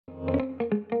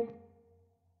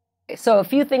So a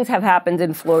few things have happened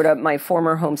in Florida, my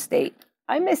former home state.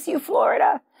 I miss you,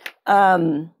 Florida.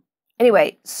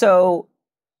 Anyway, so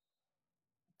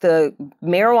the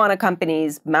marijuana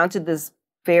companies mounted this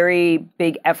very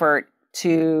big effort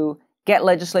to get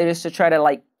legislators to try to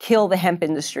like kill the hemp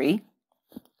industry,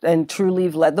 and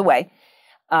Trulieve led the way.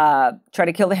 Try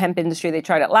to kill the hemp industry. They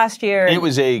tried it last year. It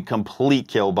was a complete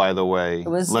kill, by the way.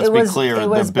 Let's be clear. The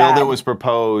bill bad. that was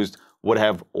proposed would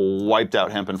have wiped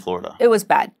out hemp in Florida. It was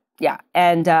bad, yeah.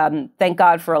 And thank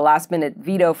God for a last-minute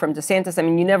veto from DeSantis. I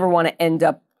mean, you never want to end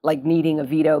up like needing a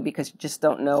veto because you just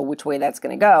don't know which way that's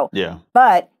going to go. Yeah.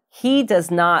 But he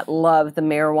does not love the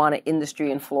marijuana industry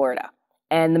in Florida.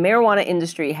 And the marijuana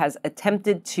industry has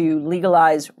attempted to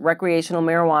legalize recreational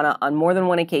marijuana on more than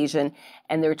one occasion,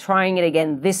 and they're trying it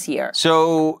again this year.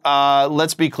 So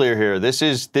let's be clear here. This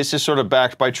is sort of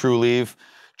backed by Trulieve.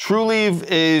 Trulieve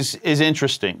is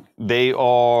interesting. They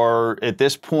are, at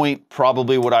this point,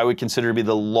 probably what I would consider to be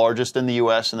the largest in the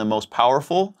U.S. and the most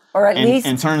powerful. Or at least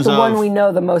in terms the of, one we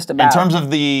know the most about. In terms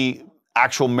of the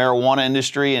actual marijuana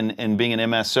industry and being an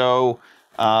MSO,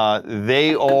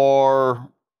 they are...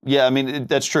 Yeah, I mean,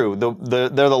 that's true. They're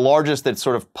the largest that's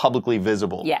sort of publicly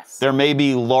visible. Yes. There may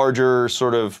be larger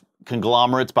sort of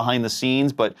conglomerates behind the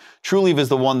scenes, but Trulieve is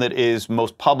the one that is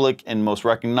most public and most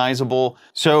recognizable.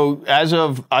 So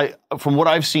from what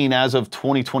I've seen, as of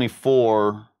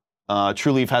 2024,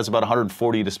 Trulieve has about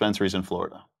 140 dispensaries in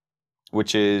Florida,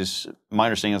 which is, my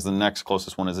understanding is the next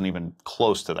closest one isn't even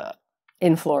close to that.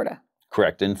 In Florida.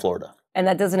 Correct, in Florida. And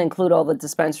that doesn't include all the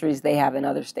dispensaries they have in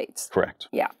other states. Correct.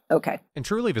 Yeah, okay. And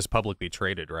Trulieve is publicly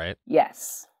traded, right?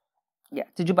 Yes. Yeah.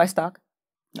 Did you buy stock?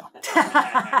 No.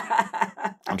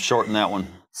 I'm shorting that one.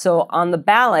 So on the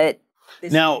ballot...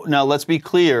 Now, let's be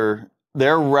clear.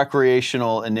 Their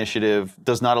recreational initiative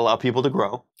does not allow people to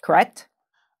grow. Correct.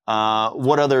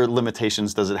 What other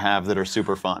limitations does it have that are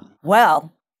super fun?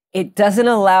 Well, it doesn't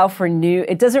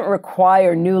it doesn't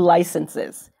require new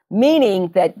licenses.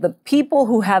 Meaning that the people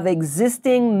who have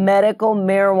existing medical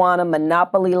marijuana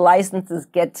monopoly licenses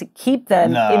get to keep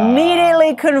them,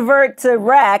 immediately convert to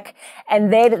rec,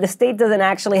 and the state doesn't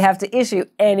actually have to issue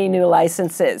any new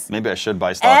licenses. Maybe I should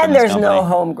buy stock in this company. And there's no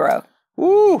home grow.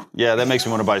 Woo! Yeah, that makes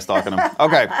me want to buy stock in them.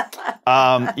 Okay.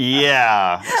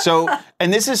 Yeah. So,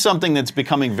 and this is something that's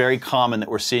becoming very common that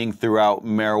we're seeing throughout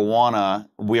marijuana.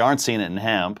 We aren't seeing it in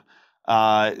hemp.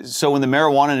 So in the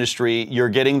marijuana industry, you're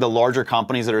getting the larger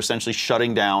companies that are essentially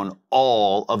shutting down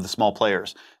all of the small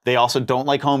players. They also don't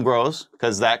like home grows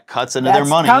because that cuts into their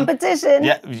money. Competition.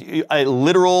 Yeah, a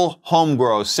literal home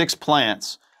grow, 6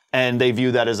 plants, and they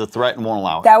view that as a threat and won't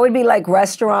allow it. That would be like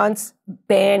restaurants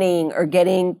banning or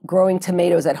growing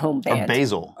tomatoes at home banned. Or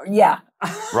basil. Yeah.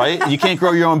 Right? You can't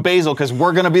grow your own basil because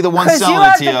we're going to be the ones selling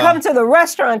it to you. Because you have to come to the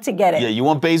restaurant to get it. Yeah, you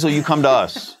want basil, you come to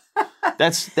us.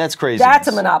 That's crazy. That's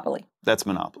a monopoly. That's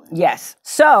monopoly. Yes.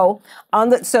 So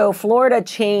Florida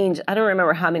changed, I don't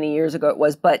remember how many years ago it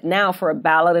was, but now for a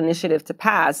ballot initiative to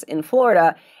pass in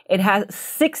Florida, it has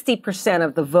 60%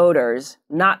 of the voters,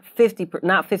 not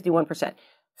 51%.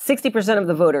 60% of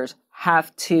the voters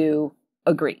have to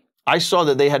agree. I saw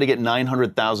that they had to get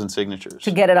 900,000 signatures. To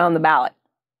get it on the ballot.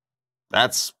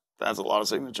 That's a lot of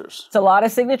signatures. It's a lot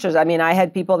of signatures. I mean, I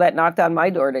had people that knocked on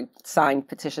my door to sign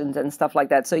petitions and stuff like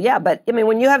that. So yeah, but I mean,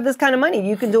 when you have this kind of money,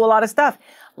 you can do a lot of stuff.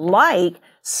 Like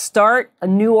start a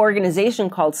new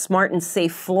organization called Smart and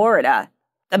Safe Florida.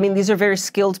 I mean, these are very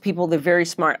skilled people. They're very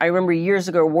smart. I remember years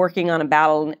ago working on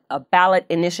a ballot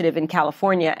initiative in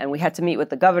California, and we had to meet with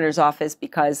the governor's office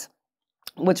because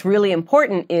what's really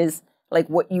important is like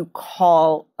what you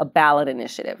call a ballot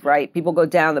initiative, right? People go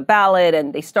down the ballot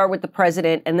and they start with the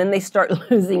president and then they start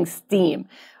losing steam,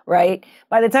 right?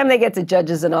 By the time they get to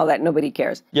judges and all that, nobody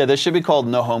cares. Yeah, this should be called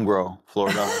No Home Grow,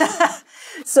 Florida.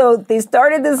 So they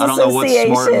started this association. I don't know what's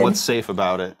smart and what's safe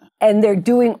about it. And they're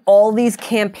doing all these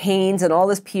campaigns and all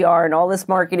this PR and all this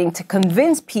marketing to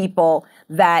convince people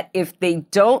that if they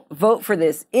don't vote for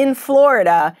this in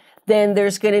Florida, then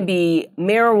there's going to be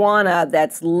marijuana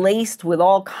that's laced with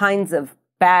all kinds of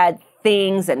bad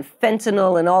things and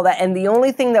fentanyl and all that. And the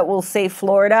only thing that will save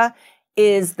Florida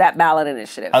is that ballot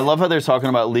initiative. I love how they're talking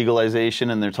about legalization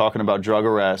and they're talking about drug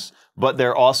arrests, but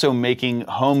they're also making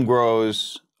home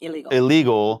grows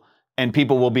illegal and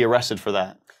people will be arrested for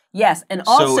that. Yes, and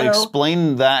also... So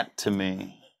explain that to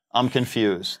me. I'm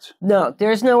confused. No,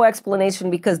 there's no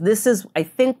explanation because this is, I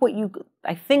think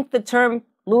the term...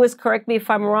 Louis, correct me if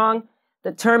I'm wrong.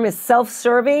 The term is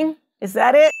self-serving. Is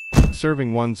that it?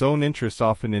 Serving one's own interests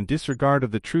often in disregard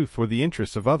of the truth or the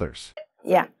interests of others.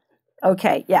 Yeah.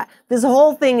 Okay, yeah. This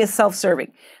whole thing is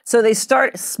self-serving. So they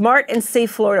start Smart and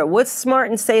Safe Florida. What's smart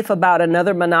and safe about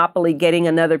another monopoly getting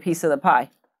another piece of the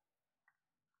pie?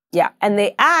 Yeah, and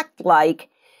they act like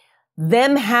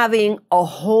them having a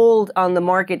hold on the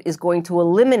market is going to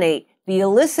eliminate the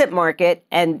illicit market.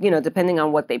 And, depending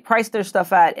on what they price their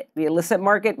stuff at, the illicit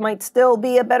market might still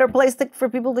be a better place for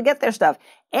people to get their stuff.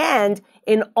 And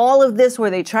in all of this where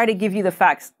they try to give you the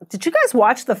facts, did you guys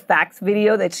watch the facts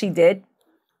video that she did?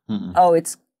 Mm-mm. Oh,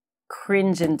 it's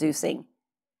cringe-inducing.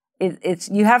 It's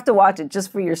you have to watch it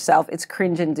just for yourself. It's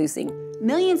cringe-inducing.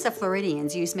 Millions of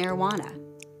Floridians use marijuana.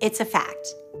 It's a fact.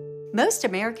 Most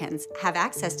Americans have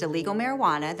access to legal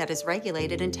marijuana that is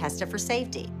regulated and tested for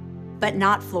safety, but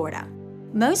not Florida.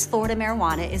 Most Florida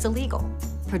marijuana is illegal,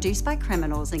 produced by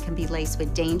criminals, and can be laced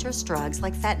with dangerous drugs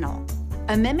like fentanyl.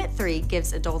 Amendment 3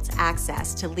 gives adults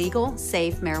access to legal,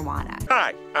 safe marijuana.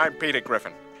 Hi, I'm Peter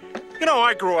Griffin.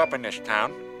 I grew up in this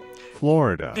town.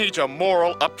 Florida Needs a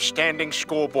moral, upstanding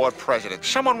school board president,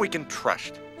 someone we can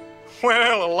trust.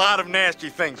 Well, a lot of nasty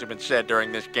things have been said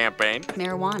during this campaign.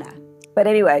 Marijuana. But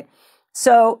anyway,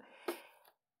 so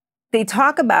they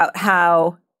talk about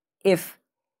how if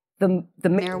the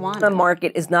marijuana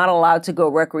market is not allowed to go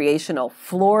recreational,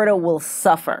 Florida will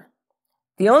suffer.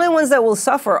 The only ones that will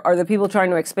suffer are the people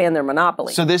trying to expand their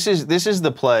monopoly. So this is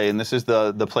the play, and this is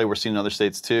the play we're seeing in other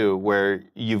states too, where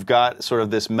you've got sort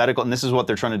of this medical, and this is what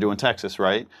they're trying to do in Texas,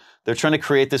 right? They're trying to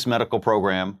create this medical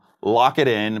program, lock it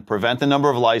in, prevent the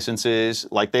number of licenses,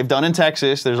 like they've done in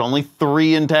Texas. There's only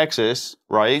 3 in Texas,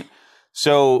 right?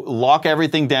 So lock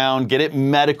everything down, get it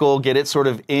medical, get it sort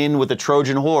of in with a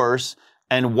Trojan horse,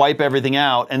 and wipe everything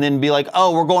out, and then be like,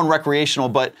 oh, we're going recreational,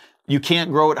 but you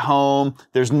can't grow at home.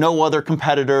 There's no other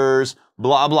competitors,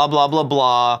 blah, blah, blah, blah,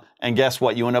 blah. And guess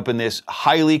what? You end up in this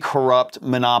highly corrupt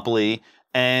monopoly.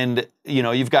 And,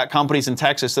 you've got companies in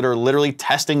Texas that are literally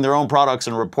testing their own products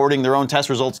and reporting their own test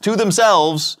results to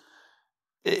themselves.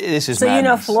 This is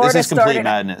madness. Florida this is complete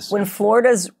madness. When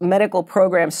Florida's medical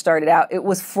program started out, it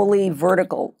was fully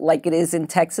vertical like it is in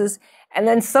Texas. And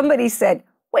then somebody said,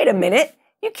 wait a minute.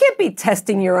 You can't be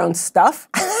testing your own stuff.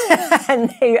 And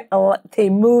they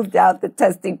moved out the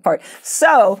testing part.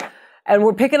 So, and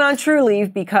we're picking on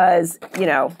Trulieve because,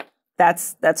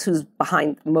 that's who's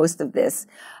behind most of this.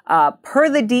 Per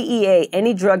the DEA,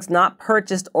 any drugs not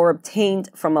purchased or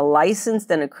obtained from a licensed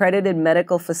and accredited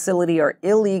medical facility are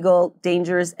illegal,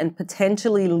 dangerous, and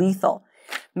potentially lethal.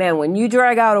 Man, when you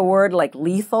drag out a word like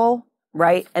lethal,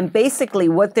 right? And basically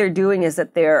what they're doing is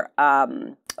that they're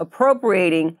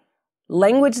appropriating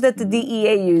language that the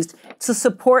DEA used to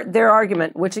support their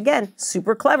argument, which again,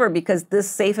 super clever because this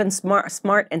Safe and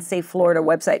Smart and Safe Florida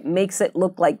website makes it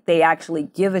look like they actually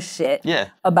give a shit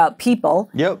about people.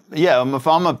 Yep. Yeah. If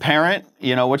I'm a parent,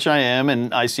 which I am,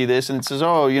 and I see this and it says,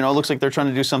 oh, it looks like they're trying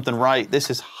to do something right. This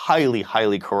is highly,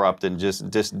 highly corrupt and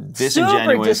just disingenuous.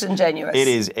 Super disingenuous. It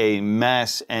is a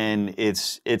mess, and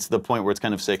it's the point where it's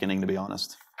kind of sickening, to be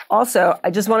honest. Also,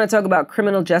 I just want to talk about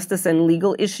criminal justice and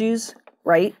legal issues,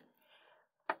 right?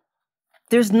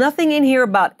 There's nothing in here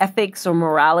about ethics or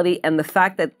morality and the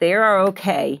fact that they are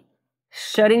okay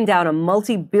shutting down a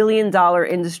multi-billion-dollar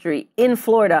industry in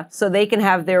Florida so they can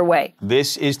have their way.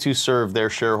 This is to serve their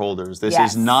shareholders. This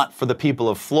is not for the people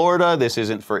of Florida. This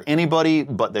isn't for anybody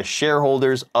but the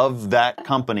shareholders of that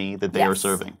company that they are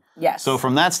serving. Yes. So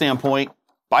from that standpoint,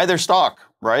 buy their stock,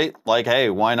 right? Like, hey,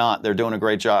 why not? They're doing a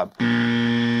great job.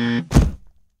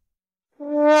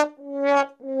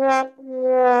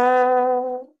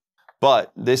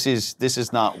 But this is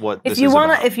not what this is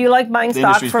about. If you like buying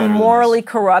stock from morally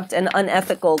corrupt and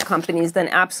unethical companies, then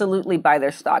absolutely buy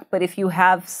their stock. But if you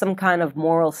have some kind of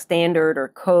moral standard or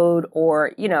code,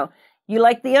 or you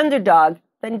like the underdog,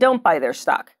 then don't buy their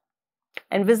stock,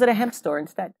 and visit a hemp store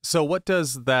instead. So what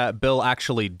does that bill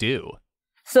actually do?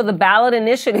 So the ballot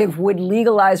initiative would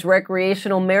legalize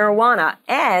recreational marijuana,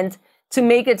 and to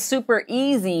make it super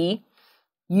easy,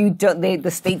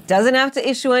 the state doesn't have to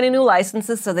issue any new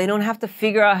licenses, so they don't have to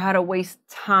figure out how to waste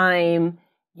time,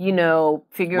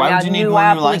 figuring out new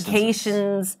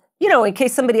applications, in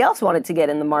case somebody else wanted to get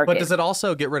in the market. But does it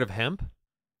also get rid of hemp?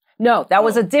 No, that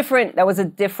was a different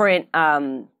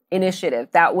initiative.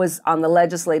 That was on the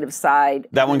legislative side.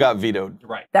 That one got vetoed.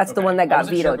 Right. That's the one that got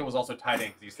vetoed. Sure if it was also tied in,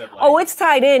 because you said it's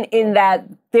tied in that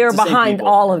they're behind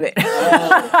all of it.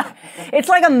 Oh. It's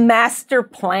like a master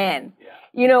plan.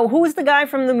 Yeah. Who's the guy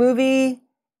from the movie?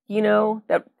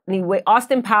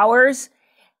 Austin Powers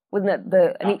with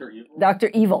Dr.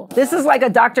 Evil. This is like a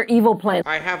Dr. Evil plan.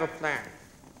 I have a plan.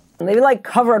 And they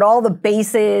covered all the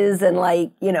bases and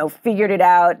figured it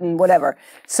out and whatever.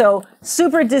 So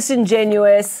super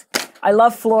disingenuous. I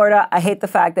love Florida. I hate the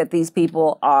fact that these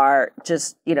people are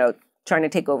just, trying to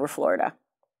take over Florida.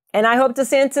 And I hope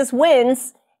DeSantis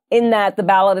wins in that the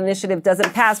ballot initiative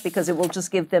doesn't pass because it will just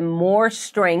give them more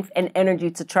strength and energy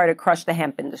to try to crush the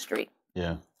hemp industry.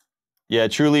 Yeah. Yeah,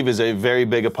 Trulieve is a very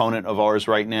big opponent of ours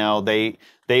right now. They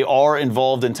are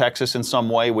involved in Texas in some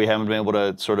way. We haven't been able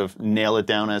to sort of nail it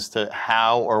down as to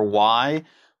how or why,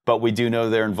 but we do know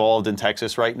they're involved in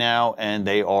Texas right now, and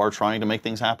they are trying to make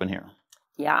things happen here.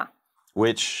 Yeah.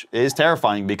 Which is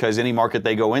terrifying because any market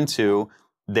they go into,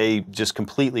 they just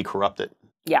completely corrupt it.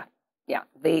 Yeah. Yeah.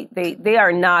 They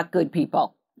are not good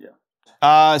people.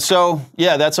 So,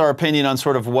 yeah, that's our opinion on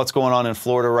sort of what's going on in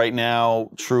Florida right now.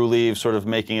 Trulieve sort of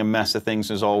making a mess of things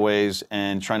as always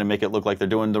and trying to make it look like they're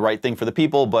doing the right thing for the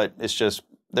people, but it's just,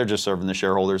 they're just serving the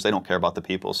shareholders. They don't care about the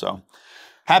people. So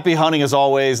happy hunting as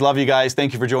always. Love you guys.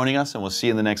 Thank you for joining us, and we'll see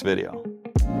you in the next video.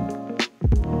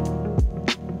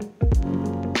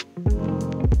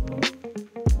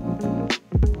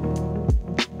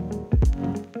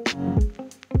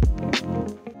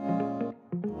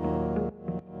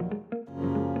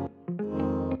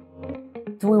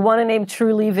 Do we want to name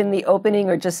Trulieve in the opening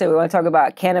or just say we want to talk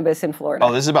about cannabis in Florida?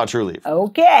 Oh, this is about Trulieve.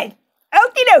 Okay.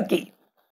 Okie dokie.